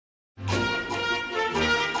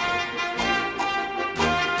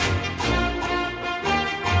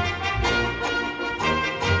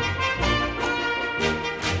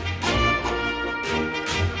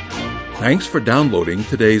Thanks for downloading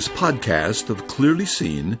today's podcast of Clearly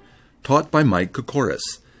Seen, taught by Mike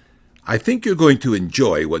Kokoris. I think you're going to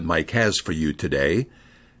enjoy what Mike has for you today.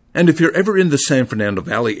 And if you're ever in the San Fernando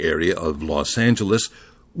Valley area of Los Angeles,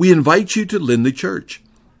 we invite you to Lindley Church.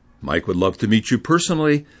 Mike would love to meet you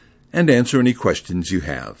personally and answer any questions you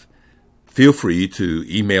have. Feel free to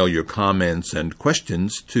email your comments and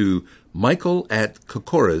questions to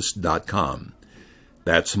michael@kokoris.com.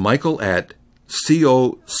 That's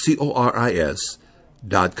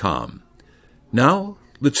michael@kokoris.com. Now,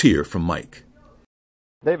 let's hear from Mike.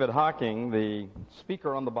 David Hocking, the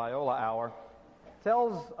speaker on the Biola Hour,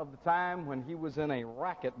 tells of the time when he was in a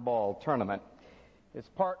racquetball tournament. His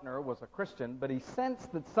partner was a Christian, but he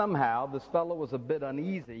sensed that somehow this fellow was a bit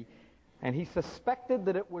uneasy, and he suspected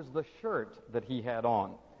that it was the shirt that he had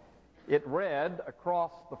on. It read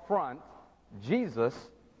across the front, "Jesus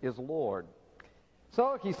is Lord."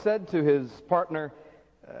 So he said to his partner,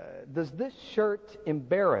 "Does this shirt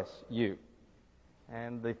embarrass you?"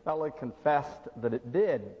 And the fellow confessed that it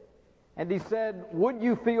did. And he said, "Would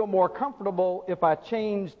you feel more comfortable if I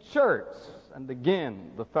changed shirts?" And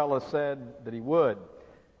again, the fellow said that he would.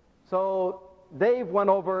 So Dave went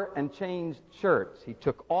over and changed shirts. He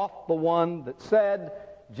took off the one that said,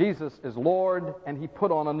 "Jesus is Lord," and he put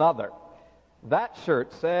on another. That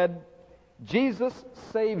shirt said, "Jesus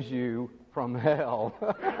saves you from hell."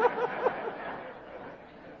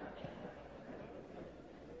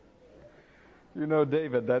 You know,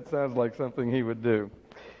 David, that sounds like something he would do.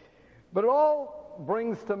 But it all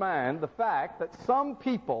brings to mind the fact that some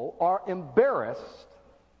people are embarrassed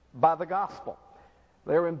by the gospel.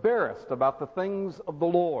 They're embarrassed about the things of the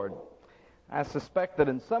Lord. I suspect that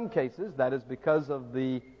in some cases that is because of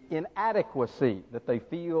the inadequacy that they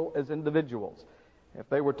feel as individuals. If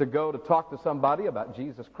they were to go to talk to somebody about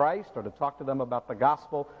Jesus Christ or to talk to them about the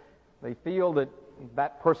gospel, they feel that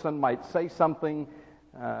that person might say something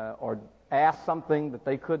or ask something that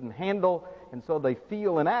they couldn't handle, and so they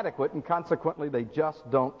feel inadequate, and consequently they just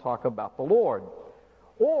don't talk about the Lord.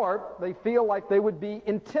 Or they feel like they would be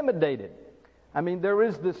intimidated. I mean, there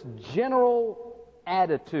is this general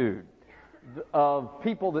attitude of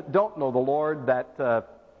people that don't know the Lord that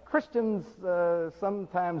Christians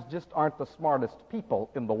sometimes just aren't the smartest people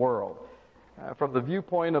in the world. From the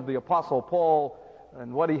viewpoint of the Apostle Paul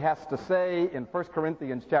and what he has to say in 1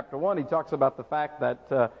 Corinthians chapter 1, he talks about the fact that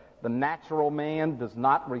the natural man does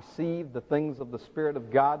not receive the things of the Spirit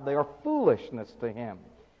of God. They are foolishness to him.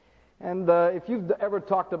 And if you've ever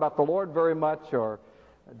talked about the Lord very much or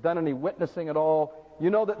done any witnessing at all, you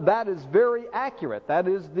know that that is very accurate. That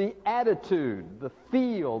is the attitude, the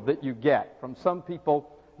feel that you get from some people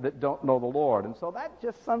that don't know the Lord. And so that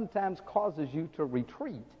just sometimes causes you to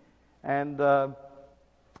retreat and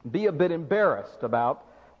be a bit embarrassed about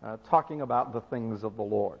talking about the things of the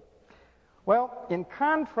Lord. Well, in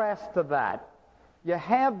contrast to that, you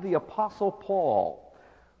have the Apostle Paul,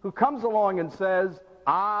 who comes along and says,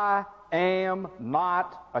 "I am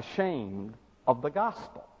not ashamed of the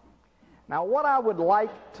gospel." Now, what I would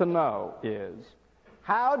like to know is,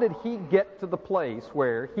 how did he get to the place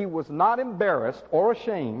where he was not embarrassed or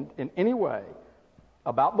ashamed in any way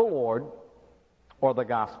about the Lord or the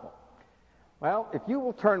gospel? Well, if you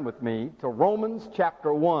will turn with me to Romans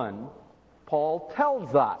chapter 1, Paul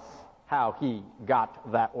tells us how he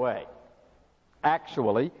got that way.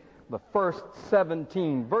 Actually, the first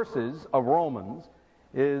 17 verses of Romans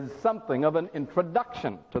is something of an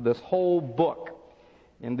introduction to this whole book.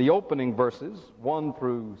 In the opening verses, 1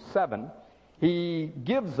 through 7, he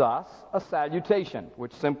gives us a salutation,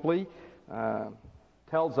 which simply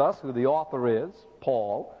tells us who the author is,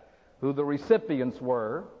 Paul, who the recipients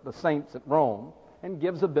were, the saints at Rome, and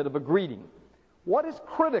gives a bit of a greeting. What is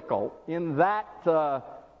critical in that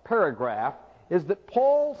paragraph is that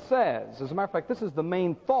Paul says, as a matter of fact, this is the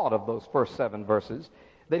main thought of those first 7 verses,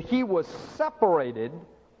 that he was separated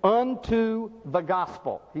unto the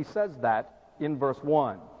gospel. He says that in verse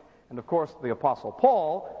 1. And of course, the Apostle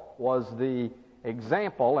Paul was the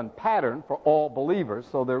example and pattern for all believers,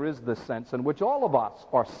 so there is this sense in which all of us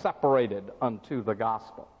are separated unto the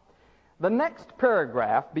gospel. The next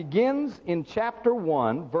paragraph begins in chapter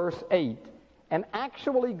 1, verse 8, and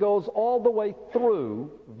actually goes all the way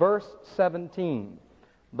through verse 17.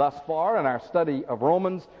 Thus far in our study of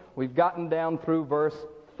Romans, we've gotten down through verse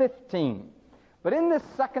 15. But in this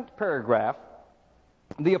second paragraph,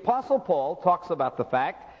 the Apostle Paul talks about the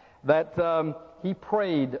fact that he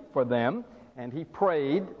prayed for them, and he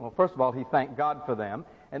prayed, well, first of all, he thanked God for them,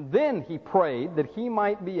 and then he prayed that he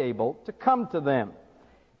might be able to come to them.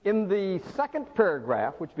 In the second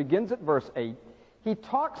paragraph, which begins at verse 8, he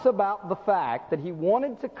talks about the fact that he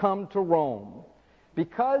wanted to come to Rome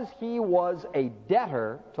because he was a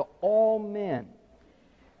debtor to all men.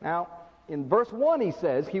 Now, in verse 1 he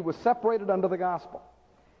says he was separated under the gospel.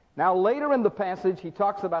 Now, later in the passage he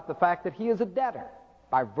talks about the fact that he is a debtor.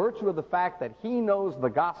 By virtue of the fact that he knows the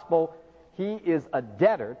gospel, he is a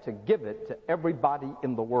debtor to give it to everybody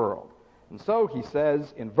in the world. And so he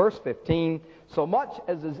says in verse 15, so much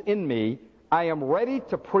as is in me, I am ready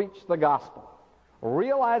to preach the gospel.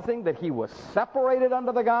 Realizing that he was separated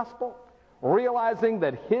under the gospel, realizing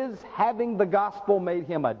that his having the gospel made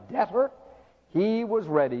him a debtor, he was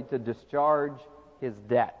ready to discharge his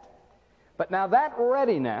debt. But now that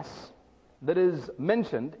readiness that is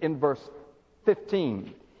mentioned in verse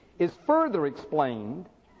 15 is further explained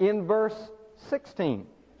in verse 16.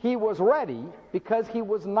 He was ready because he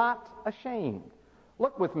was not ashamed.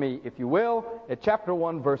 Look with me, if you will, at chapter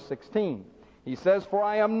 1, verse 16. He says, for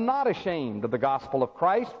I am not ashamed of the gospel of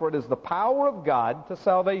Christ, for it is the power of God to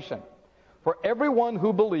salvation, for everyone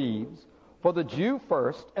who believes, for the Jew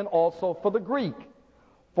first, and also for the Greek.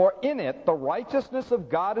 For in it the righteousness of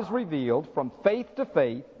God is revealed from faith to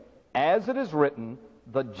faith, as it is written,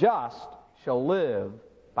 the just shall live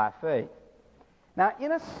by faith. Now,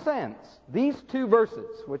 in a sense, these two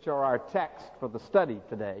verses, which are our text for the study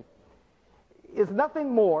today, is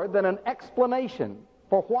nothing more than an explanation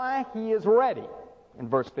for why he is ready. In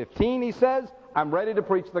verse 15 he says, I'm ready to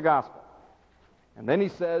preach the gospel. And then he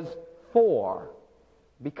says,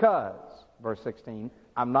 because, verse 16,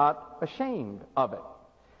 I'm not ashamed of it.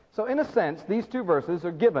 So in a sense, these two verses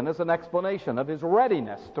are given as an explanation of his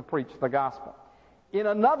readiness to preach the gospel. In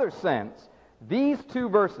another sense, these two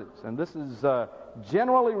verses, and this is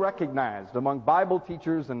generally recognized among Bible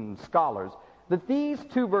teachers and scholars, that these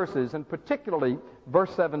two verses, and particularly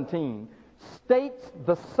verse 17, states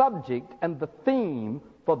the subject and the theme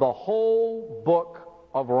for the whole book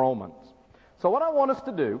of Romans. So what I want us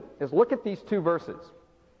to do is look at these two verses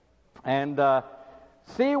and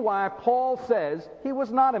see why Paul says he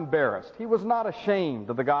was not embarrassed, he was not ashamed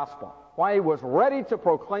of the gospel, why he was ready to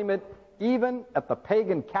proclaim it even at the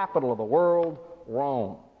pagan capital of the world,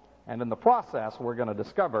 Rome. And in the process, we're going to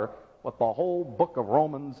discover what the whole book of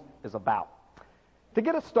Romans is about. To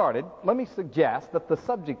get us started, let me suggest that the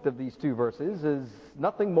subject of these two verses is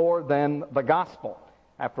nothing more than the gospel.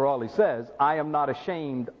 After all, he says, I am not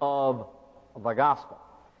ashamed of the gospel.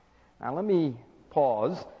 Now let me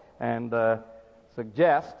pause and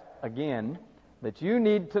suggest again that you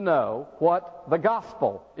need to know what the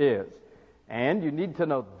gospel is. And you need to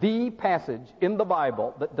know the passage in the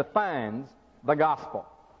Bible that defines the gospel.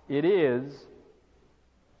 It is,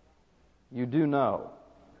 you do know,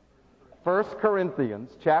 1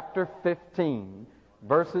 Corinthians chapter 15,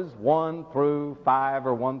 verses 1 through 5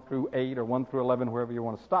 or 1 through 8 or 1 through 11, wherever you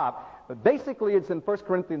want to stop. But basically it's in 1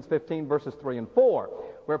 Corinthians 15, verses 3 and 4,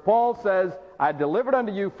 where Paul says, I delivered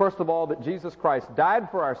unto you, first of all, that Jesus Christ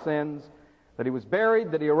died for our sins, that he was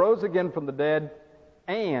buried, that he arose again from the dead,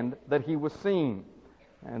 and that he was seen.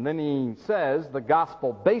 And then he says the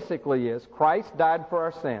gospel basically is Christ died for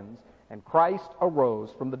our sins, and Christ arose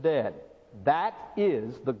from the dead. That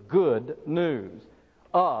is the good news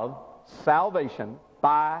of salvation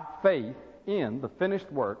by faith in the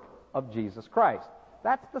finished work of Jesus Christ.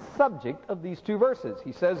 That's the subject of these two verses.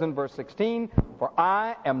 He says in verse 16, for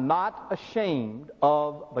I am not ashamed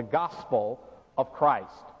of the gospel of Christ.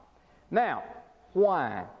 Now,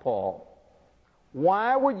 why, Paul?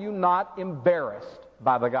 Why were you not embarrassed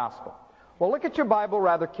by the gospel? Well, look at your Bible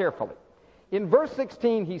rather carefully. In verse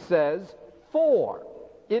 16 he says, for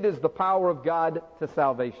it is the power of God to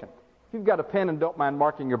salvation. If you've got a pen and don't mind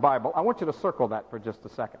marking your Bible, I want you to circle that for just a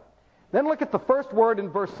second. Then look at the first word in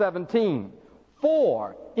verse 17.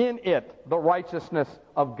 For in it the righteousness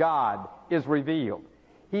of God is revealed.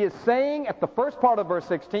 He is saying at the first part of verse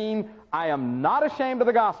 16, I am not ashamed of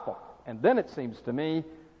the gospel. And then it seems to me,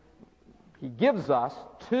 he gives us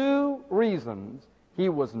two reasons he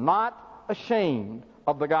was not ashamed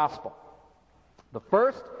of the gospel. The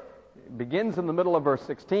first begins in the middle of verse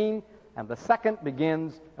 16, and the second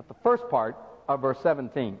begins at the first part of verse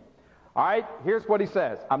 17. All right, here's what he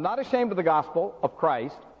says. I'm not ashamed of the gospel of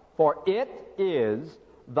Christ, for it is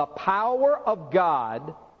the power of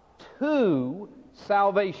God to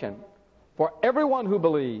salvation for everyone who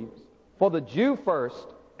believes, for the Jew first,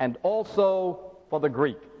 and also for the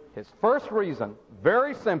Greek. His first reason,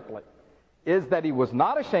 very simply, is that he was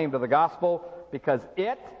not ashamed of the gospel because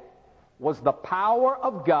it was the power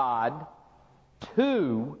of God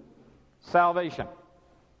to salvation.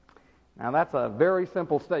 Now that's a very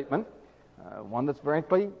simple statement, one that's very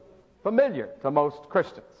familiar to most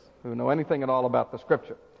Christians who know anything at all about the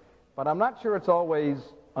Scripture. But I'm not sure it's always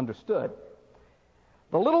understood.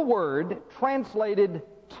 The little word translated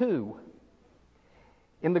to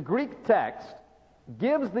in the Greek text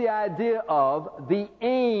gives the idea of the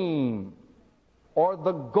aim or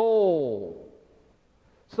the goal.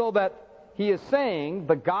 So that he is saying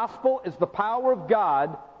the gospel is the power of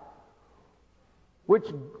God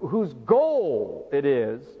whose goal it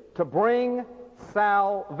is to bring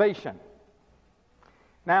salvation.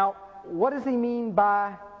 Now, what does he mean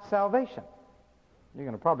by salvation? You're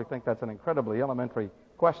going to probably think that's an incredibly elementary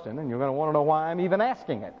question, and you're going to want to know why I'm even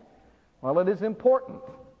asking it. Well, it is important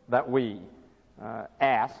that we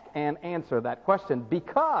ask and answer that question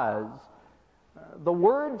because the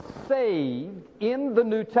word saved in the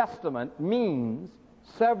New Testament means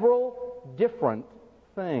several different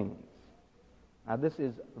things. Now, this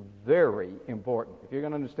is very important if you're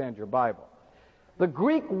going to understand your Bible. The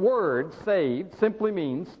Greek word saved simply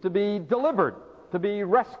means to be delivered, to be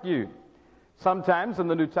rescued. Sometimes in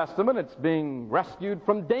the New Testament it's being rescued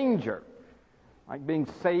from danger, like being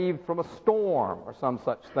saved from a storm or some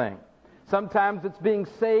such thing. Sometimes it's being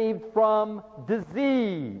saved from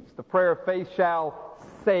disease. The prayer of faith shall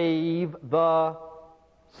save the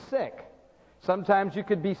sick. Sometimes you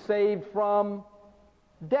could be saved from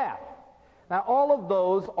death. Now, all of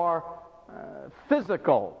those are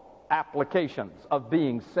physical applications of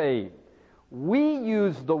being saved. We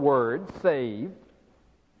use the word saved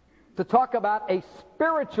to talk about a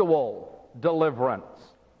spiritual deliverance.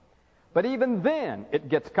 But even then, it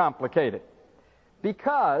gets complicated.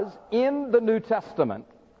 Because in the New Testament,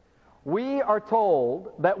 we are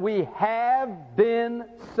told that we have been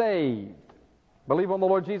saved. Believe on the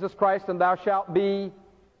Lord Jesus Christ and thou shalt be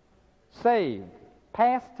saved.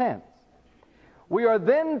 Past tense. We are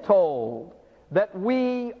then told that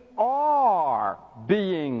we are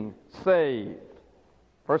being saved.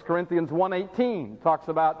 1 Corinthians 1:18 talks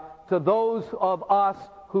about to those of us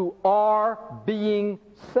who are being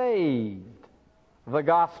saved. The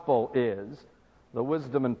gospel is the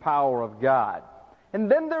wisdom and power of God.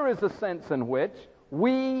 And then there is a sense in which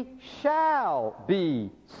we shall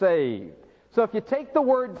be saved. So if you take the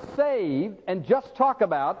word saved and just talk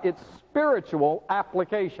about its spiritual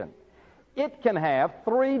application, it can have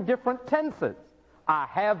three different tenses. I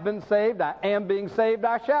have been saved, I am being saved,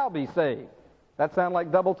 I shall be saved. That sound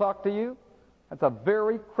like double talk to you? That's a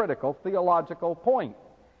very critical theological point.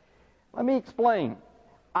 Let me explain.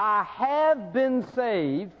 I have been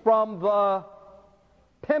saved from the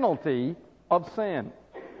penalty of sin.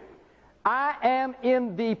 I am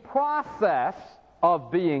in the process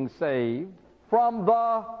of being saved from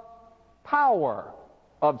the power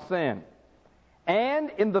of sin.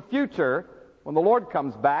 And in the future, when the Lord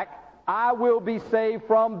comes back, I will be saved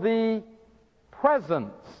from the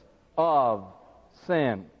presence of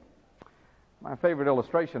sin. My favorite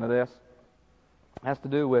illustration of this has to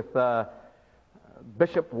do with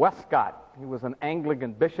Bishop Westcott. He was an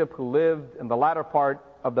Anglican bishop who lived in the latter part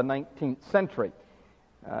of the 19th century,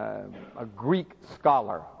 a Greek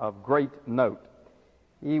scholar of great note.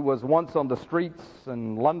 He was once on the streets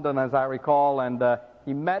in London, as I recall, and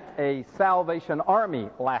he met a Salvation Army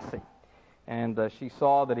lassie. And she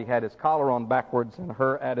saw that he had his collar on backwards, and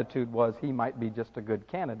her attitude was he might be just a good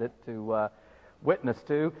candidate to witness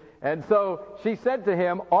to. And so she said to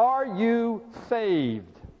him, "Are you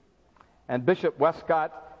saved?" And Bishop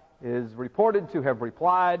Westcott is reported to have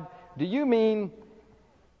replied, "Do you mean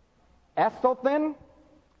estothen,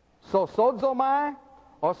 sosozomai,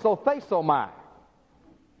 or sothesomai?"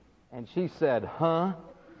 And she said, "Huh?"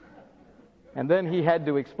 And then he had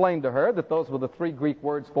to explain to her that those were the three Greek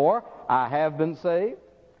words for I have been saved,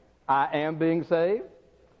 I am being saved,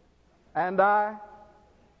 and I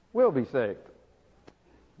will be saved.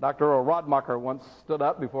 Dr. Earl Rodmacher once stood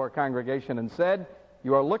up before a congregation and said,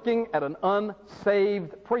 "You are looking at an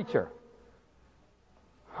unsaved preacher."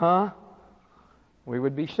 Huh? We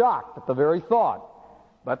would be shocked at the very thought.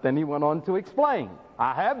 But then he went on to explain,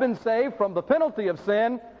 I have been saved from the penalty of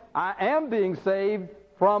sin, I am being saved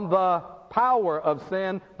from the power of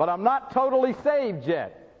sin, but I'm not totally saved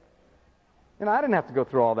yet. You know, I didn't have to go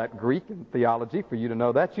through all that Greek and theology for you to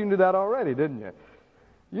know that. You knew that already, didn't you?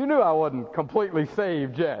 You knew I wasn't completely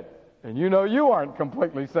saved yet. And you know you aren't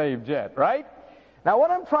completely saved yet, right? Now,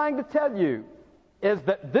 what I'm trying to tell you is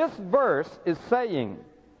that this verse is saying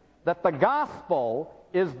that the gospel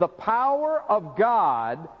is the power of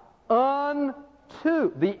God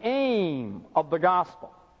unto the aim of the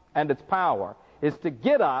gospel and its power is to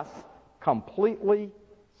get us completely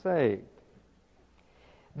saved.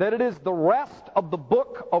 That it is the rest of the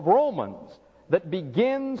book of Romans that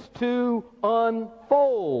begins to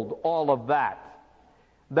unfold all of that.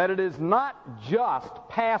 That it is not just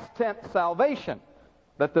past tense salvation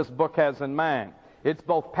that this book has in mind. It's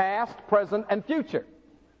both past, present, and future.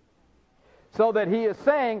 So that he is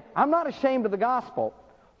saying, I'm not ashamed of the gospel,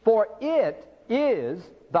 for it is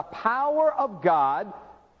the power of God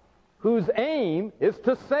whose aim is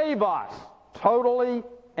to save us totally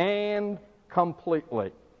and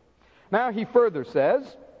completely. Now he further says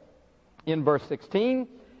in verse 16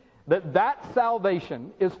 that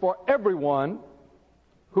salvation is for everyone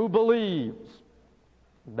who believes.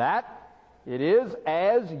 That it is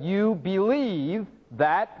as you believe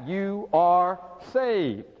that you are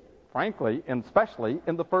saved. Frankly, and especially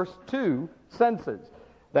in the first two senses,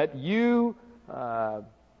 that you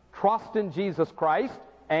trust in Jesus Christ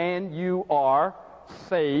and you are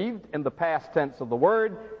saved in the past tense of the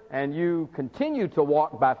word, and you continue to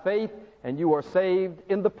walk by faith and you are saved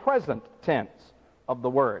in the present tense of the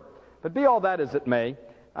word. But be all that as it may,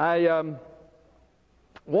 I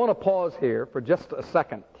want to pause here for just a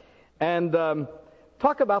second and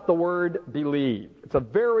talk about the word believe. It's a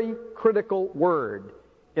very critical word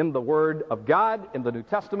in the Word of God, in the New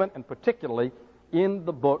Testament, and particularly in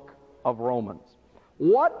the book of Romans.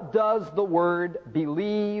 What does the word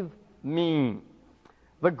believe mean?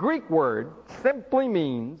 The Greek word simply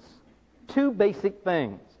means two basic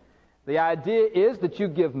things. The idea is that you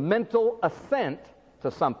give mental assent to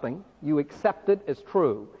something, you accept it as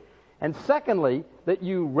true. And secondly, that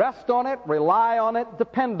you rest on it, rely on it,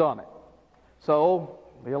 depend on it. So,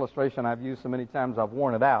 the illustration I've used so many times I've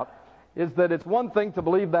worn it out, is that it's one thing to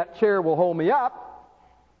believe that chair will hold me up.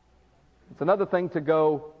 It's another thing to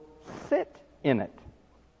go sit in it.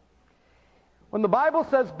 When the Bible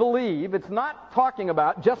says believe, it's not talking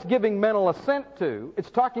about just giving mental assent to. It's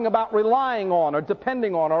talking about relying on or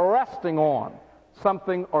depending on or resting on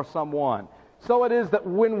something or someone. So it is that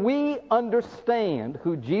when we understand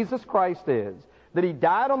who Jesus Christ is, that He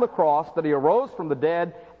died on the cross, that He arose from the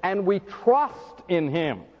dead, and we trust in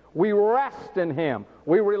Him, we rest in Him,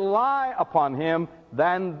 we rely upon Him,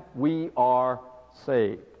 then we are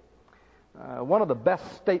saved. One of the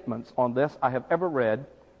best statements on this I have ever read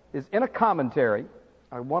is in a commentary,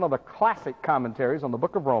 one of the classic commentaries on the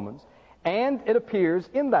book of Romans, and it appears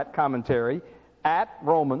in that commentary at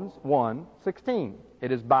Romans 1:16.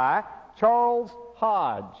 It is by Charles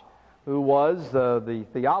Hodge, who was the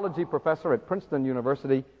theology professor at Princeton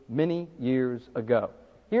University many years ago.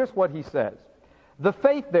 Here's what he says. The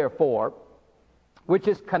faith, therefore, which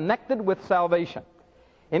is connected with salvation,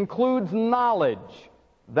 includes knowledge,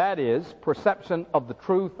 that is, perception of the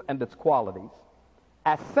truth and its qualities,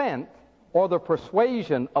 assent, or the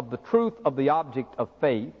persuasion of the truth of the object of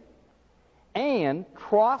faith, and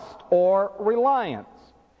trust or reliance.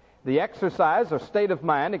 The exercise or state of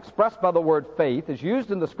mind expressed by the word faith, as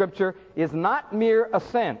used in the Scripture, is not mere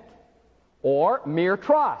assent or mere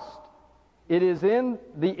trust. It is in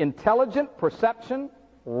the intelligent perception,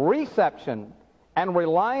 reception, and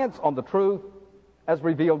reliance on the truth as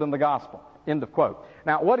revealed in the gospel. End of quote.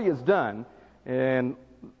 Now, what he has done, and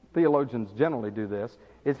theologians generally do this,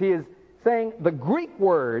 is he is saying the Greek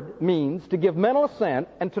word means to give mental assent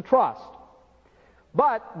and to trust.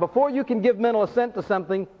 But before you can give mental assent to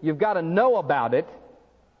something, you've got to know about it.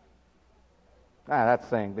 That's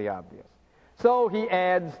saying the obvious. So he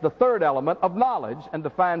adds the third element of knowledge and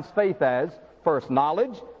defines faith as first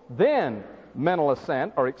knowledge, then mental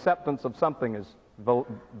assent or acceptance of something as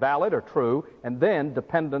valid or true, and then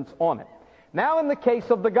dependence on it. Now in the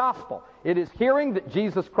case of the gospel, it is hearing that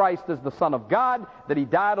Jesus Christ is the Son of God, that He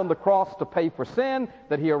died on the cross to pay for sin,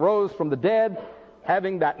 that He arose from the dead.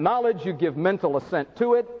 Having that knowledge, you give mental assent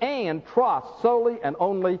to it and trust solely and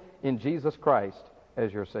only in Jesus Christ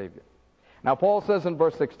as your Savior. Now Paul says in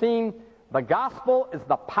verse 16, the gospel is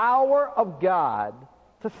the power of God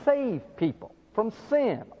to save people from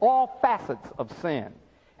sin, all facets of sin.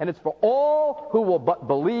 And it's for all who will but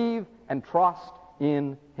believe and trust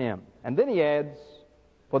in Him. And then he adds,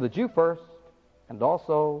 for the Jew first, and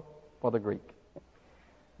also for the Greek.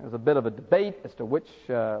 There's a bit of a debate as to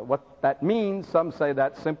what that means. Some say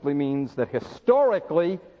that simply means that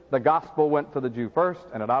historically the gospel went to the Jew first,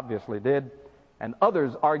 and it obviously did. And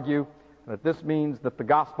others argue that this means that the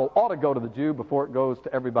gospel ought to go to the Jew before it goes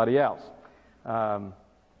to everybody else.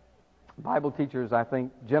 Bible teachers, I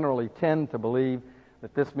think, generally tend to believe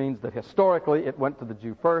that this means that historically it went to the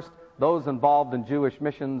Jew first. Those involved in Jewish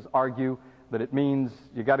missions argue that it means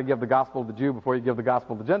you got to give the gospel to the Jew before you give the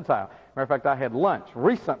gospel to the Gentile. Matter of fact, I had lunch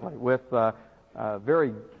recently with a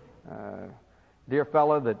very dear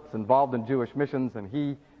fellow that's involved in Jewish missions, and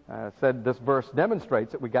he said this verse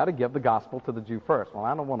demonstrates that we got to give the gospel to the Jew first. Well,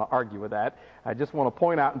 I don't want to argue with that. I just want to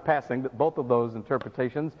point out in passing that both of those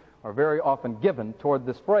interpretations are very often given toward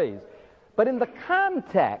this phrase. But in the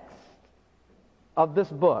context of this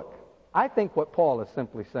book, I think what Paul is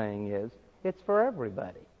simply saying is, it's for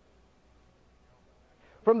everybody.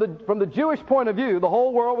 From the Jewish point of view, the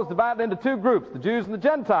whole world was divided into two groups, the Jews and the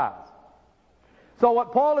Gentiles. So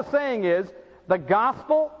what Paul is saying is, the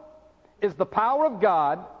gospel is the power of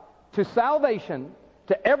God to salvation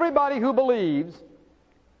to everybody who believes,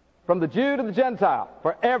 from the Jew to the Gentile,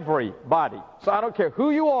 for everybody. So I don't care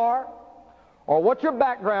who you are, or what your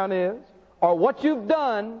background is, or what you've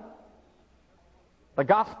done, the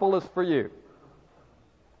gospel is for you.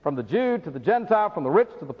 From the Jew to the Gentile, from the rich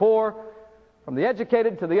to the poor, from the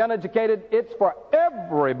educated to the uneducated, it's for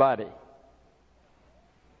everybody.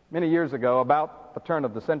 Many years ago, about the turn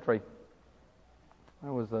of the century,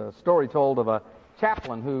 there was a story told of a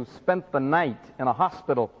chaplain who spent the night in a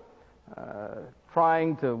hospital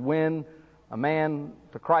trying to win a man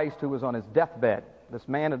to Christ who was on his deathbed. This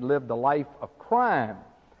man had lived a life of crime,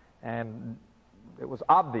 and it was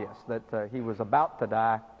obvious that he was about to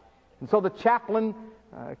die. And so the chaplain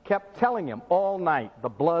kept telling him all night, the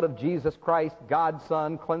blood of Jesus Christ, God's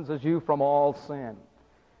Son, cleanses you from all sin.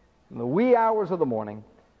 In the wee hours of the morning,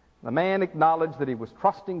 the man acknowledged that he was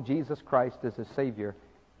trusting Jesus Christ as his Savior,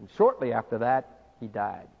 and shortly after that, he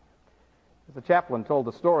died. As the chaplain told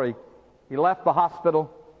the story, he left the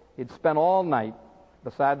hospital. He'd spent all night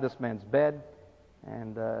beside this man's bed,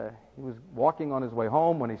 and he was walking on his way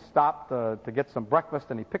home when he stopped to get some breakfast,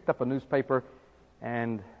 and he picked up a newspaper,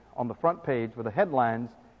 and on the front page were the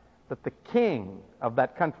headlines that the king of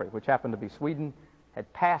that country, which happened to be Sweden,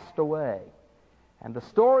 had passed away. And the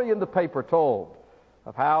story in the paper told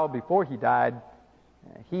of how, before he died,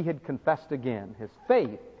 he had confessed again his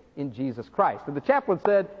faith in Jesus Christ. And the chaplain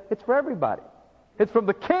said, it's for everybody. It's from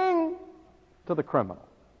the king to the criminal,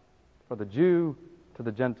 for the Jew to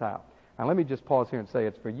the Gentile. Now let me just pause here and say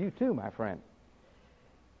it's for you too, my friend.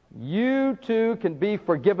 You too can be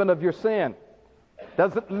forgiven of your sin.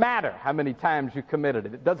 Doesn't matter how many times you committed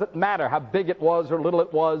it. It doesn't matter how big it was or little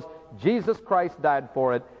it was. Jesus Christ died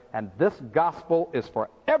for it, and this gospel is for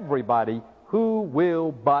everybody who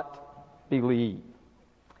will but believe.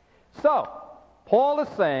 So, Paul is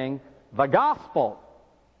saying the gospel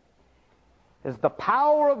is the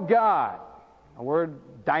power of God. A word,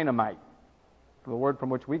 dynamite, the word from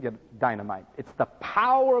which we get dynamite. It's the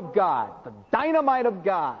power of God, the dynamite of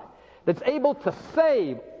God, that's able to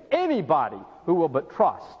save anybody who will but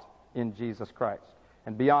trust in Jesus Christ.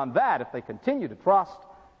 And beyond that, if they continue to trust,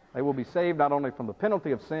 they will be saved not only from the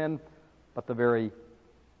penalty of sin, but the very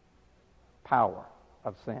power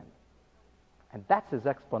of sin. And that's his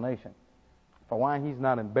explanation for why he's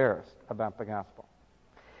not embarrassed about the gospel.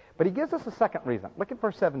 But he gives us a second reason. Look at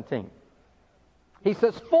verse 17. He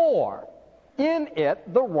says, for in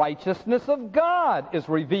it the righteousness of God is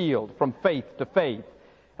revealed from faith to faith,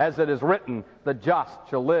 as it is written, the just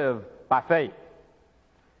shall live by faith.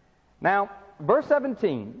 Now, verse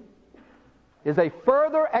 17 is a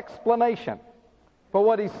further explanation for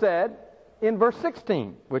what he said in verse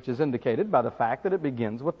 16, which is indicated by the fact that it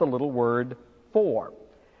begins with the little word for.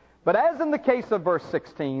 But as in the case of verse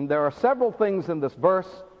 16, there are several things in this verse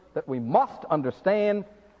that we must understand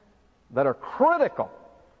that are critical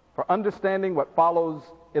for understanding what follows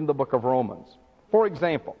in the book of Romans. For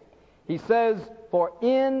example, he says, for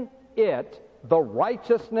in it the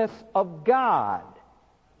righteousness of God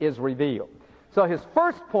is revealed. So his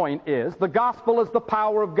first point is the gospel is the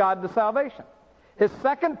power of God to salvation. His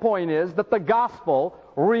second point is that the gospel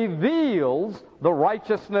reveals the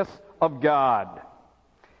righteousness of God.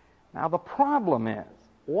 Now the problem is,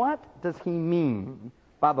 what does he mean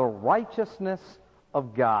by the righteousness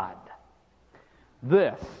of God?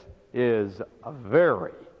 This is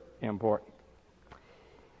very important.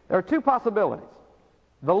 There are two possibilities.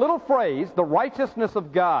 The little phrase, the righteousness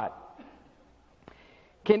of God,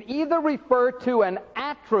 can either refer to an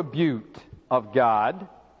attribute of God,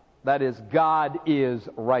 that is, God is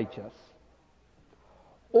righteous,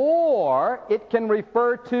 or it can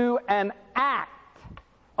refer to an act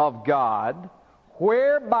of God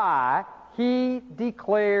whereby he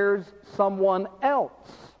declares someone else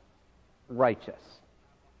righteous.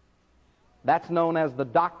 That's known as the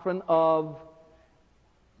doctrine of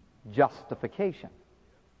justification.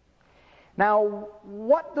 Now,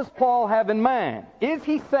 what does Paul have in mind? Is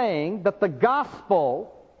he saying that the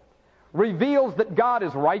gospel reveals that God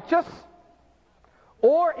is righteous?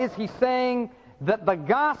 Or is he saying that the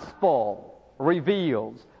gospel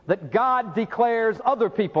reveals that God declares other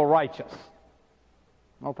people righteous?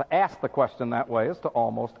 Well, to ask the question that way is to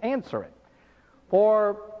almost answer it.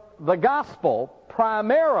 For the gospel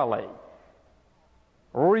primarily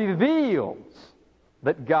reveals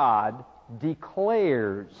that God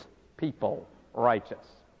declares people righteous.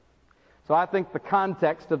 So I think the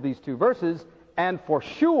context of these two verses, and for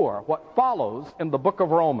sure what follows in the book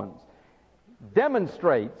of Romans,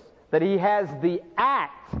 demonstrates that he has the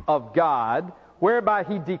act of God whereby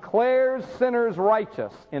he declares sinners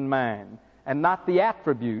righteous in man, and not the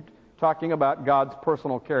attribute talking about God's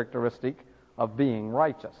personal characteristic of being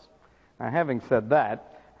righteous. Now, having said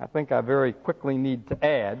that, I think I very quickly need to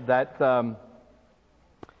add that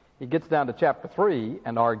he gets down to chapter 3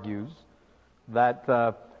 and argues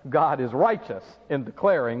that God is righteous in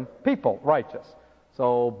declaring people righteous.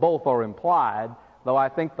 So both are implied, though I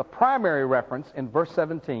think the primary reference in verse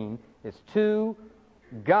 17 is to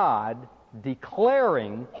God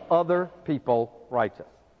declaring other people righteous.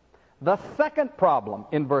 The second problem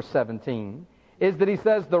in verse 17 is that he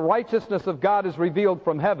says the righteousness of God is revealed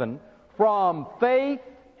from heaven, from faith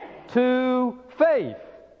to faith.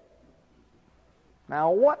 Now,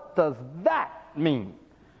 what does that mean?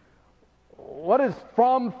 What is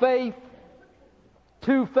from faith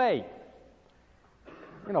to faith?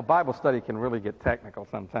 You know, Bible study can really get technical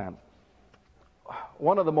sometimes.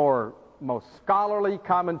 One of the most scholarly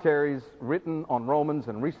commentaries written on Romans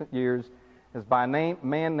in recent years is by a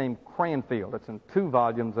man named Cranfield. It's in 2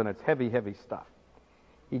 volumes, and it's heavy, heavy stuff.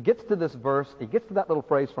 He gets to this verse, he gets to that little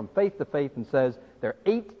phrase, from faith to faith, and says there are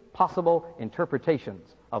 8 possible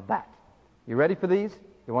interpretations of that. You ready for these?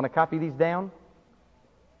 You want to copy these down?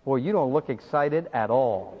 Boy, you don't look excited at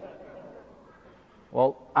all.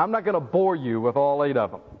 Well, I'm not going to bore you with all 8 of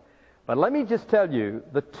them. But let me just tell you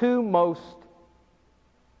the 2 most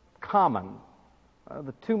common,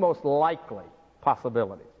 the 2 most likely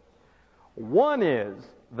possibilities. One is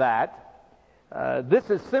that this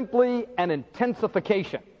is simply an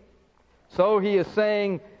intensification. So he is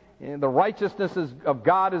saying the righteousness of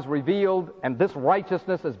God is revealed, and this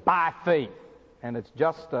righteousness is by faith. And it's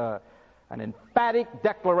just an emphatic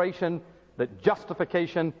declaration that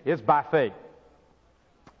justification is by faith.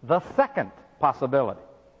 The second possibility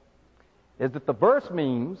is that the verse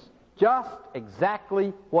means just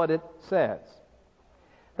exactly what it says.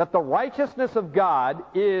 That the righteousness of God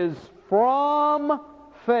is from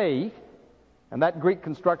faith, and that Greek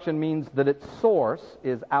construction means that its source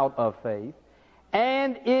is out of faith,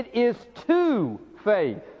 and it is to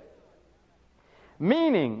faith.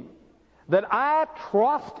 Meaning that I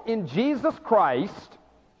trust in Jesus Christ,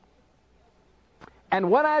 and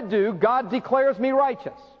when I do, God declares me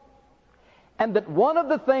righteous. And that one of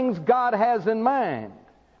the things God has in mind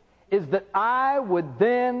is that I would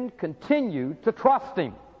then continue to trust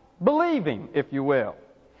Him, believing, if you will.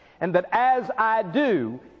 And that as I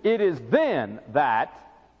do, it is then that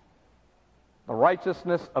the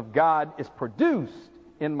righteousness of God is produced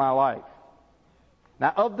in my life.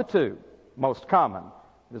 Now, of the 2 most common,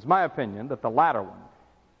 it is my opinion that the latter one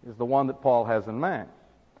is the one that Paul has in mind.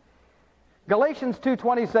 Galatians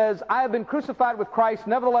 2:20 says, I have been crucified with Christ,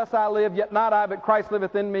 nevertheless I live, yet not I, but Christ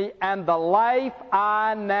liveth in me, and the life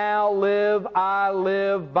I now live, I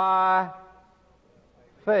live by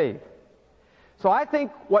faith. So I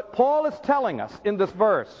think what Paul is telling us in this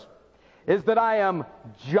verse is that I am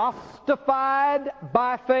justified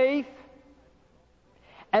by faith,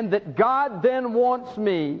 and that God then wants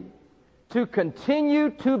me to continue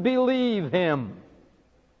to believe Him.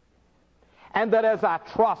 And that as I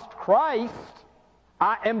trust Christ,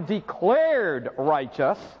 I am declared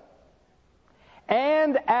righteous.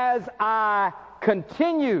 And as I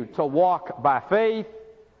continue to walk by faith,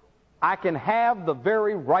 I can have the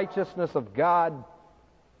very righteousness of God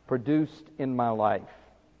produced in my life.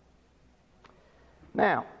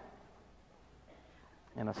 Now,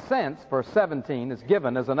 in a sense, verse 17 is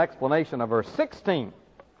given as an explanation of verse 16.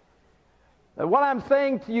 What I'm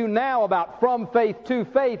saying to you now about from faith to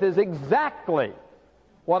faith is exactly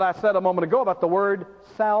what I said a moment ago about the word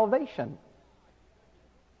salvation.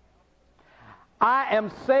 I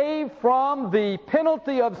am saved from the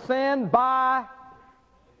penalty of sin by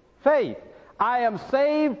faith. I am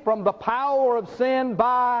saved from the power of sin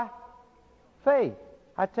by faith.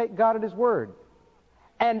 I take God at His word.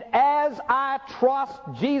 And as I trust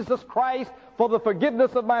Jesus Christ for the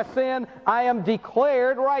forgiveness of my sin, I am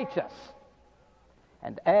declared righteous.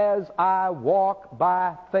 And as I walk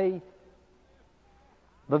by faith,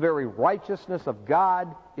 the very righteousness of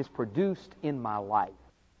God is produced in my life.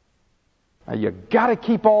 Now you've got to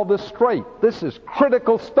keep all this straight. This is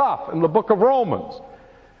critical stuff in the book of Romans.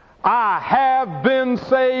 I have been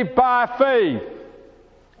saved by faith,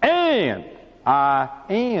 and I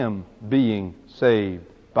am being saved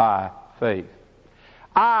by faith.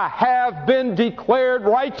 I have been declared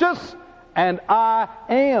righteous, and I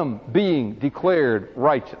am being declared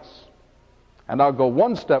righteous. And I'll go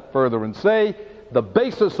one step further and say the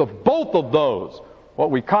basis of both of those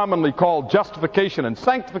what we commonly call justification and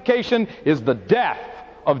sanctification, is the death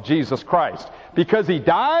of Jesus Christ. Because he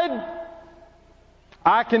died,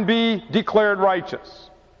 I can be declared righteous.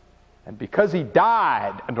 And because he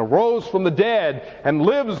died and arose from the dead and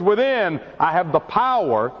lives within, I have the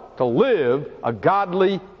power to live a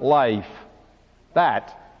godly life.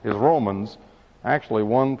 That is Romans, actually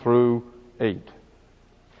 1 through 8.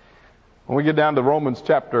 When we get down to Romans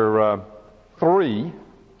chapter 3,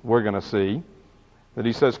 we're going to see that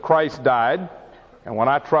he says Christ died, and when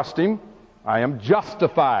I trust him, I am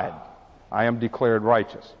justified. I am declared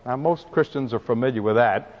righteous. Now, most Christians are familiar with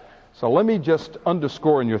that. So let me just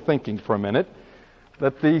underscore in your thinking for a minute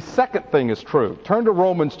that the second thing is true. Turn to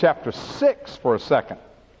Romans chapter 6 for a second.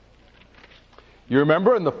 You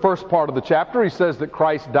remember in the first part of the chapter, he says that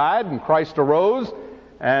Christ died and Christ arose,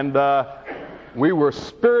 and we were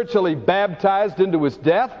spiritually baptized into his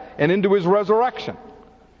death and into his resurrection.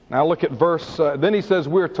 Now look at verse, then he says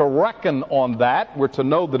we're to reckon on that. We're to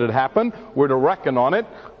know that it happened. We're to reckon on it.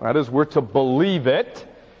 That is, we're to believe it.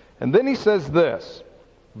 And then he says this,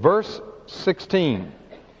 verse 16,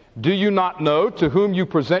 do you not know to whom you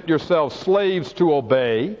present yourselves slaves to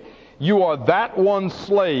obey? You are that one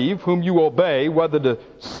slave whom you obey, whether to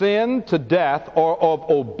sin, to death, or of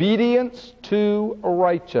obedience to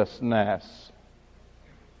righteousness.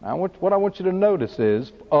 Now, what I want you to notice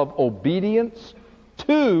is of obedience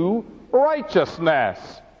to righteousness.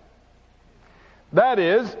 That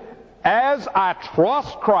is, as I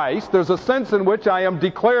trust Christ, there's a sense in which I am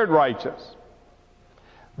declared righteous.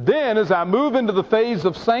 Then, as I move into the phase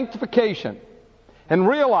of sanctification and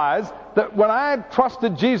realize that when I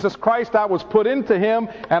trusted Jesus Christ, I was put into him,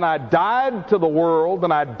 and I died to the world,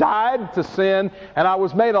 and I died to sin, and I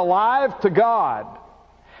was made alive to God.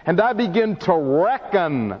 And I begin to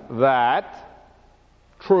reckon that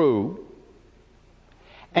true,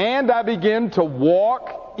 and I begin to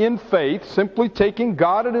walk in faith, simply taking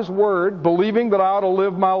God at his word, believing that I ought to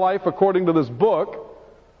live my life according to this book,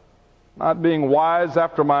 not being wise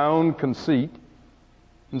after my own conceit,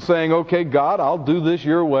 and saying, okay, God, I'll do this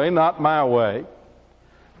your way, not my way.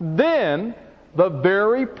 Then the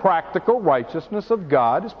very practical righteousness of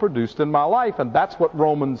God is produced in my life, and that's what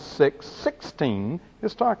Romans 6:16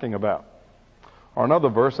 is talking about. Or another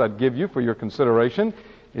verse I'd give you for your consideration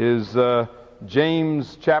is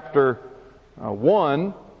James chapter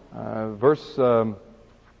 1, verse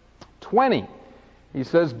 20. He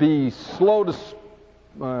says, be slow to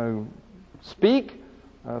speak,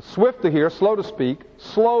 swift to hear, slow to speak,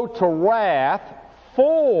 slow to wrath,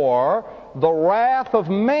 for the wrath of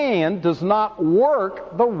man does not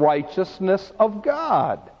work the righteousness of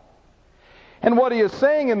God. And what he is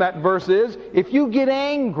saying in that verse is, if you get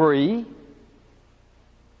angry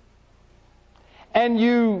and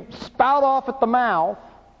you spout off at the mouth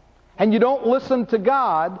and you don't listen to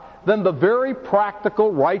God, then the very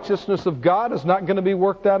practical righteousness of God is not going to be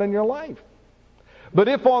worked out in your life. But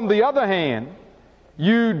if, on the other hand,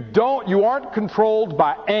 you aren't controlled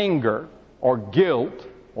by anger or guilt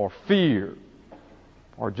or fear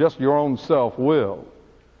or just your own self-will,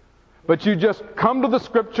 but you just come to the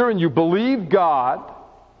Scripture and you believe God,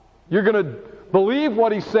 you're going to believe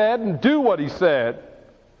what he said and do what he said,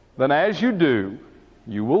 then as you do,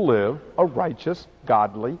 you will live a righteous,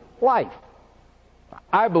 godly life.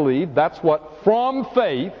 I believe that's what from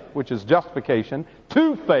faith, which is justification,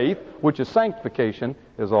 to faith, which is sanctification,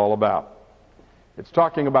 is all about. It's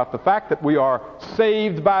talking about the fact that we are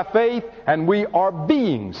saved by faith and we are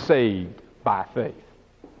being saved by faith.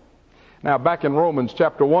 Now, back in Romans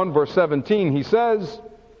chapter 1, verse 17, he says,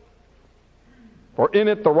 for in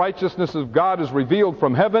it the righteousness of God is revealed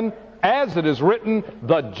from heaven, as it is written,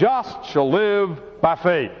 the just shall live by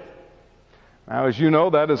faith. Now, as you know,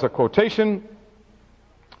 that is a quotation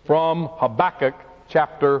from Habakkuk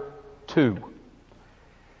chapter 2.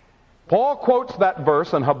 Paul quotes that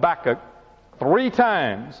verse in Habakkuk 3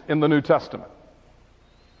 times in the New Testament.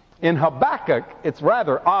 In Habakkuk, it's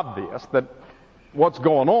rather obvious that what's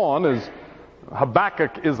going on is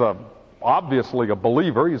Habakkuk is obviously a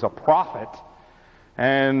believer. He's a prophet.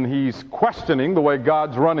 And he's questioning the way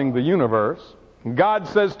God's running the universe. And God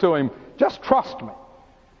says to him, just trust me.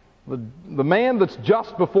 The man that's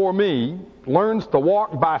just before me learns to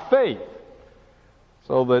walk by faith.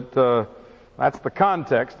 So that that's the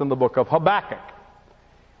context in the book of Habakkuk.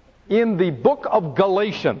 In the book of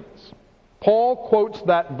Galatians, Paul quotes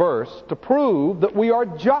that verse to prove that we are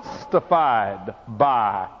justified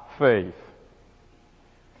by faith.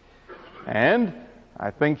 And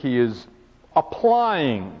I think he is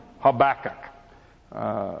applying Habakkuk.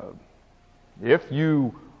 If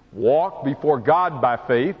you walk before God by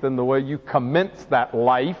faith in the way you commence that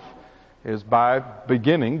life is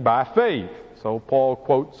beginning by faith. So Paul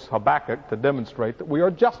quotes Habakkuk to demonstrate that we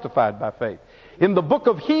are justified by faith. In the book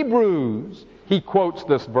of Hebrews, he quotes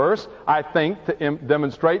this verse, I think, to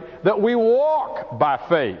demonstrate that we walk by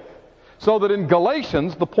faith. So that in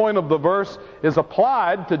Galatians, the point of the verse is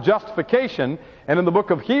applied to justification, and in the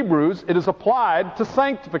book of Hebrews, it is applied to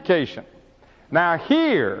sanctification. Now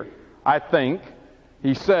here, I think,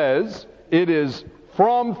 he says, it is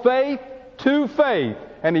from faith to faith,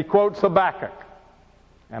 and he quotes Habakkuk.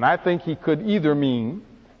 And I think he could either mean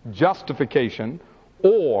justification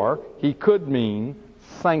or he could mean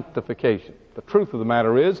sanctification. The truth of the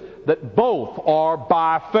matter is that both are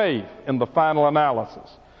by faith in the final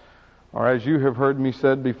analysis. Or as you have heard me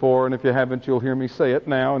said before, and if you haven't, you'll hear me say it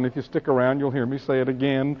now, and if you stick around, you'll hear me say it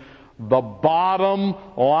again. The bottom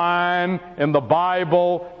line in the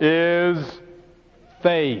Bible is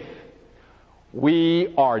faith.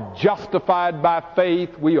 We are justified by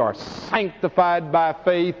faith. We are sanctified by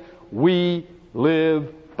faith. We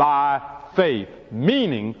live by faith.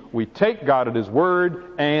 Meaning, we take God at His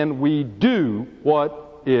word and we do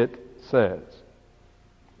what it says.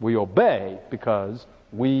 We obey because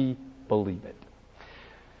we believe it.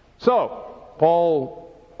 So,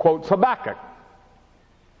 Paul quotes Habakkuk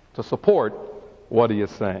to support what he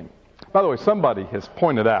is saying. By the way, somebody has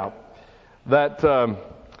pointed out that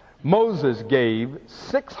Moses gave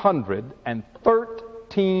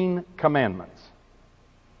 613 commandments.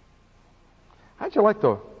 How'd you like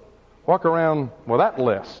to walk around with that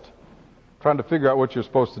list, trying to figure out what you're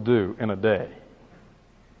supposed to do in a day?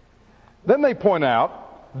 Then they point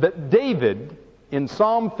out that David, in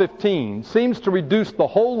Psalm 15, seems to reduce the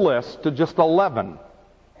whole list to just 11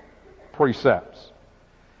 precepts.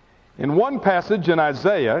 In one passage in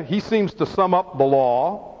Isaiah, he seems to sum up the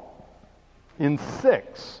law in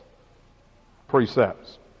 6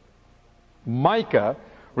 precepts. Micah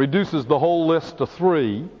reduces the whole list to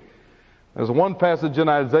 3. There's one passage in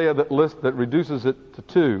Isaiah that reduces it to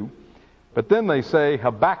 2. But then they say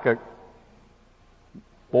Habakkuk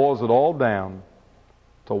boils it all down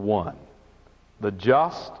to 1. The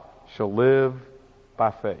just shall live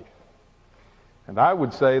by faith. And I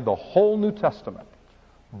would say the whole New Testament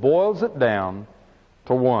boils it down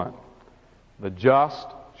to 1. The just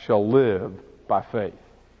shall live by faith.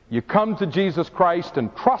 You come to Jesus Christ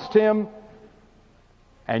and trust Him,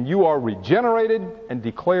 and you are regenerated and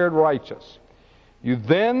declared righteous. You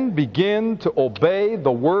then begin to obey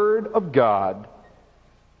the Word of God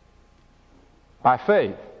by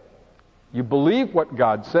faith. You believe what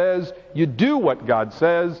God says, you do what God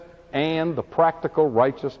says, and the practical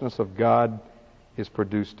righteousness of God is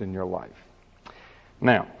produced in your life.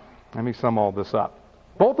 Now, let me sum all this up.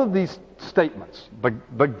 Both of these statements,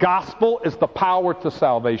 the gospel is the power to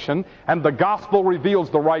salvation, and the gospel reveals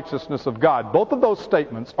the righteousness of God. Both of those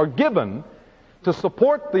statements are given to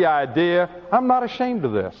support the idea, I'm not ashamed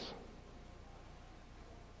of this.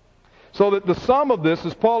 So that the sum of this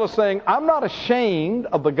is Paul is saying, I'm not ashamed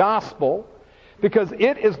of the gospel because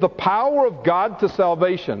it is the power of God to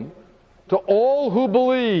salvation to all who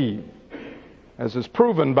believe, as is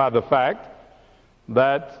proven by the fact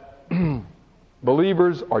that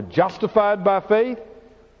believers are justified by faith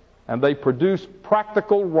and they produce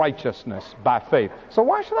practical righteousness by faith. So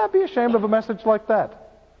why should I be ashamed of a message like that?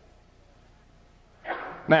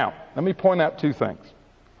 Now, let me point out 2 things.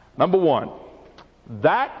 Number 1,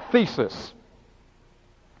 that thesis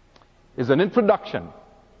is an introduction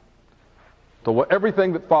to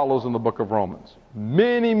everything that follows in the book of Romans.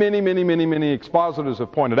 Many expositors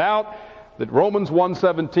have pointed out that Romans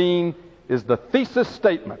 1:17 is the thesis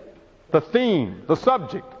statement, the theme, the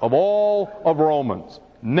subject of all of Romans,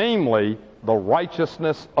 namely the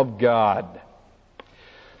righteousness of God.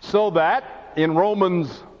 So that in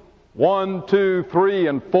Romans 1, 2, 3,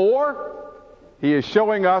 and 4, he is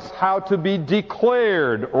showing us how to be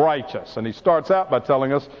declared righteous. And he starts out by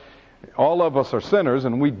telling us all of us are sinners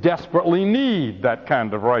and we desperately need that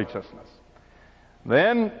kind of righteousness.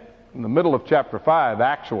 Then, in the middle of chapter 5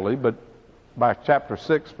 actually, but by chapter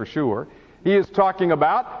 6 for sure, he is talking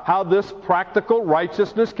about how this practical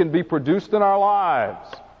righteousness can be produced in our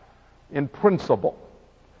lives in principle.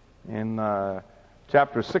 In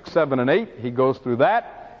chapter 6, 7, and 8, he goes through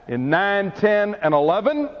that. In 9, 10, and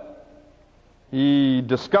 11, he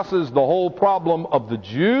discusses the whole problem of the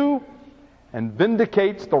Jew and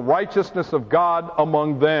vindicates the righteousness of God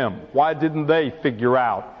among them. Why didn't they figure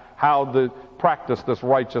out how to practice this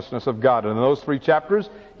righteousness of God? And in those 3 chapters,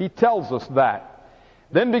 he tells us that.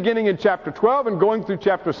 Then beginning in chapter 12 and going through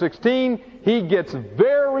chapter 16, he gets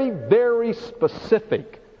very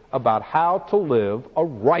specific about how to live a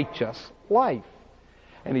righteous life.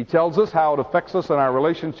 And he tells us how it affects us in our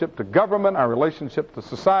relationship to government, our relationship to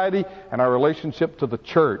society, and our relationship to the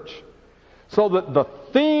church. So that the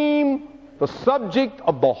theme, the subject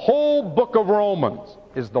of the whole book of Romans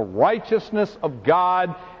is the righteousness of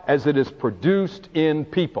God as it is produced in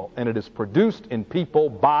people. And it is produced in people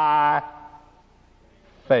by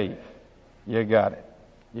faith. You got it.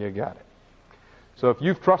 You got it. So if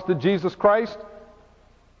you've trusted Jesus Christ,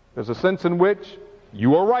 there's a sense in which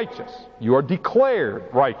you are righteous. You are declared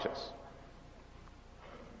righteous.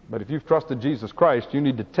 But if you've trusted Jesus Christ, you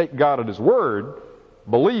need to take God at His word,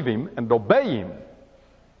 believe Him, and obey Him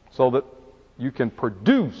so that you can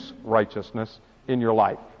produce righteousness in your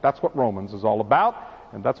life. That's what Romans is all about,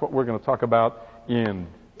 and that's what we're going to talk about in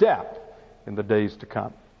depth in the days to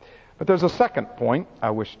come. But there's a second point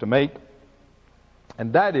I wish to make,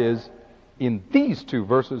 and that is, in these two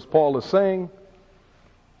verses, Paul is saying,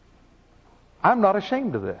 I'm not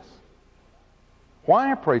ashamed of this.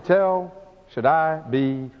 Why, pray tell, should I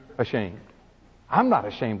be ashamed? I'm not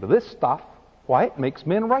ashamed of this stuff. Why, it makes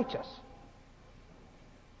men righteous.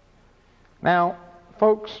 Now,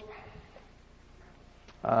 folks,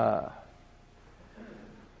 let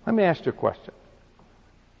me ask you a question.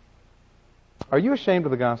 Are you ashamed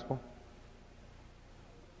of the gospel?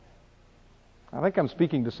 I think I'm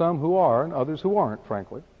speaking to some who are and others who aren't,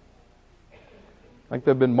 frankly. I think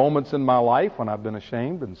there have been moments in my life when I've been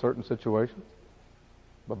ashamed in certain situations.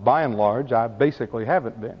 But by and large, I basically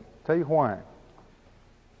haven't been. Tell you why.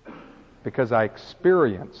 Because I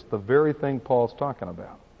experienced the very thing Paul's talking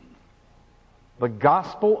about. The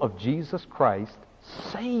gospel of Jesus Christ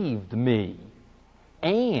saved me.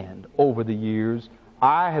 And over the years,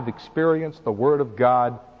 I have experienced the Word of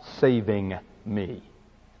God saving me.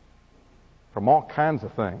 From all kinds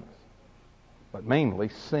of things. But mainly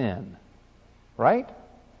sin. Right?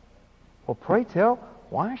 Well, pray tell,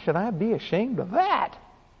 why should I be ashamed of that?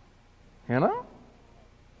 You know?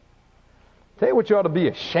 Tell you what you ought to be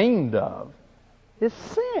ashamed of is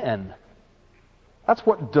sin. That's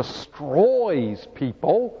what destroys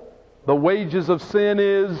people. The wages of sin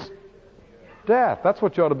is death. That's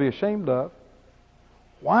what you ought to be ashamed of.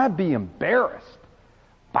 Why be embarrassed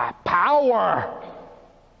by power?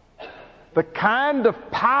 The kind of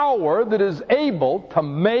power that is able to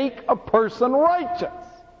make a person righteous.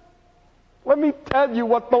 Let me tell you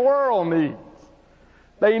what the world needs.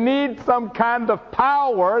 They need some kind of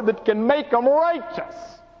power that can make them righteous.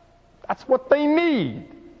 That's what they need.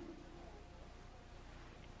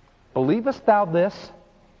 Believest thou this?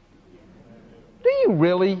 Do you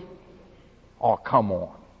really? Oh, come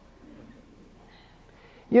on.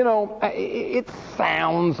 You know, it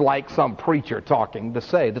sounds like some preacher talking to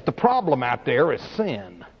say that the problem out there is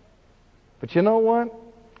sin. But you know what?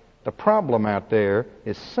 The problem out there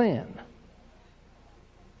is sin.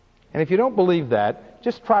 And if you don't believe that,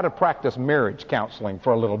 just try to practice marriage counseling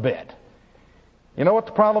for a little bit. You know what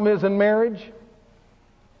the problem is in marriage?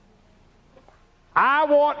 I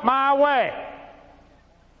want my way.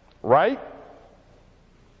 Right?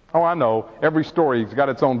 Oh, I know. Every story's got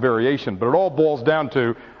its own variation, but it all boils down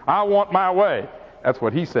to, I want my way. That's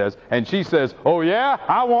what he says. And she says, oh yeah,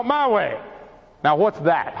 I want my way. Now what's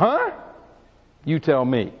that, huh? You tell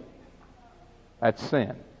me. That's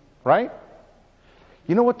sin. Right?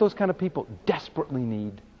 You know what those kind of people desperately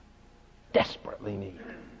need? Desperately need.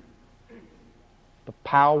 The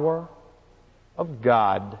power of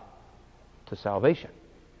God to salvation.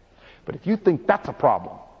 But if you think that's a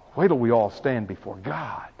problem, wait till we all stand before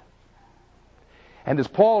God. And as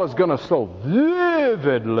Paul is going to so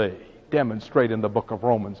vividly demonstrate in the book of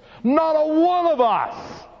Romans, not a one of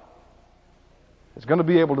us is going to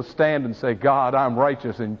be able to stand and say, God, I'm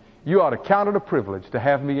righteous, and you ought to count it a privilege to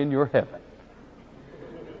have me in your heaven.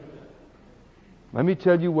 Let me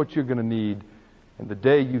tell you what you're going to need in the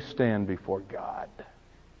day you stand before God.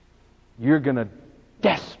 You're going to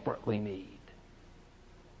desperately need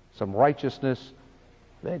some righteousness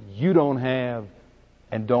that you don't have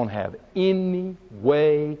and don't have any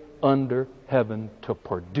way under heaven to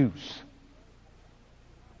produce.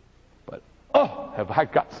 But, oh, have I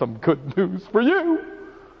got some good news for you.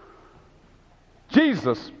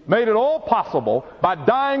 Jesus made it all possible by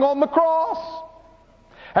dying on the cross.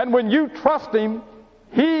 And when you trust Him,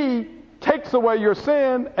 He takes away your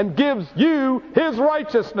sin and gives you His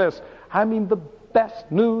righteousness. I mean, the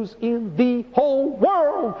best news in the whole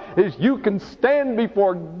world is you can stand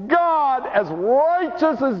before God as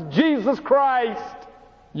righteous as Jesus Christ.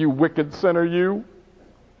 You wicked sinner, you.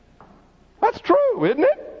 That's true, isn't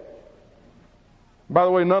it? By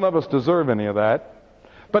the way, none of us deserve any of that.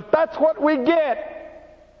 But that's what we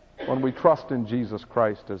get when we trust in Jesus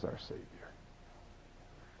Christ as our Savior.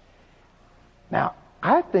 Now,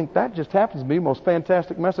 I think that just happens to be the most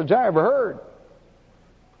fantastic message I ever heard.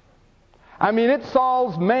 I mean, it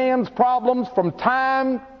solves man's problems from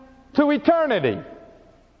time to eternity.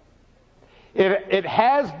 It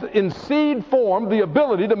has in seed form the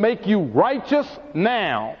ability to make you righteous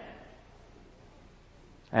now.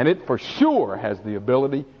 And it for sure has the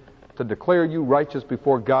ability to declare you righteous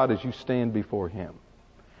before God as you stand before Him.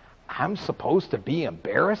 I'm supposed to be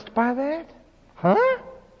embarrassed by that? Huh?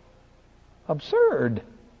 Absurd.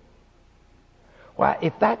 Well,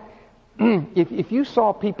 if you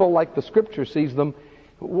saw people like the Scripture sees them,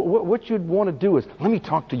 what you'd want to do is, let me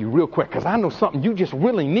talk to you real quick, because I know something you just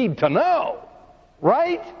really need to know.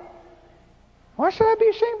 Right? Why should I be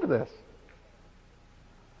ashamed of this?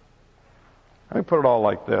 Let me put it all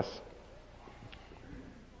like this.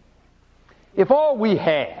 If all we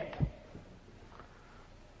had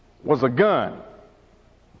was a gun,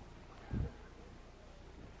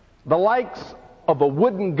 the likes of a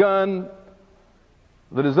wooden gun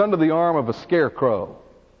that is under the arm of a scarecrow,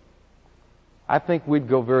 I think we'd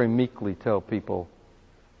go very meekly tell people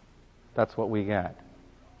that's what we got.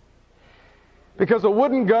 Because a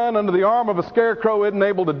wooden gun under the arm of a scarecrow isn't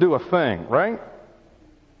able to do a thing, right?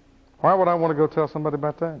 Why would I want to go tell somebody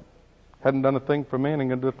about that? Hadn't done a thing for me and ain't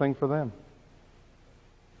going to do a thing for them.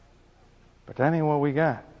 But that ain't what we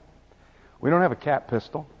got. We don't have a cat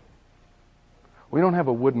pistol. We don't have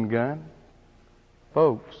a wooden gun.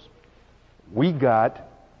 Folks, we got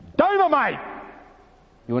dynamite.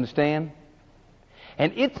 You understand?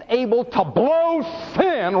 And it's able to blow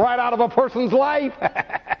sin right out of a person's life.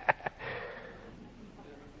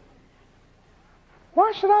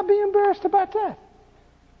 Why should I be embarrassed about that?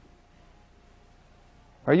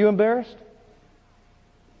 Are you embarrassed?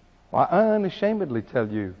 Well, I unashamedly tell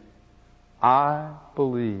you, I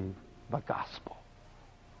believe the gospel.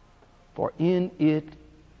 For in it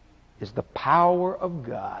is the power of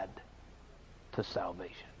God to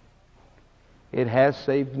salvation. It has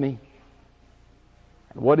saved me.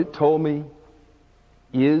 And what it told me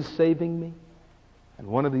is saving me. And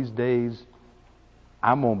one of these days,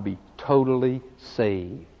 I'm going to be totally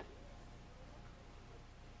saved.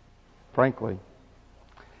 Frankly,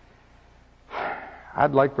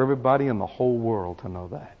 I'd like for everybody in the whole world to know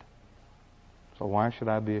that. So why should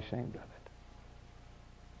I be ashamed of it?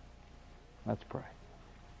 Let's pray.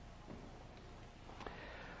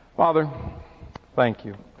 Father, thank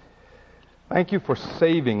you. Thank you for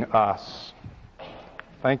saving us.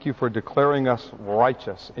 Thank you for declaring us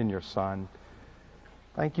righteous in your Son.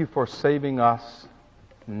 Thank you for saving us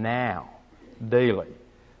now, daily,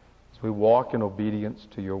 as we walk in obedience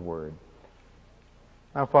to your word.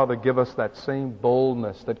 Now, Father, give us that same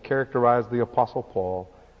boldness that characterized the Apostle Paul,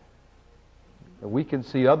 that we can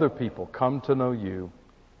see other people come to know you,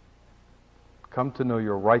 come to know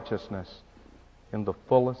your righteousness in the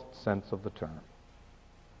fullest sense of the term.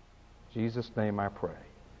 In Jesus' name I pray.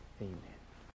 Amen.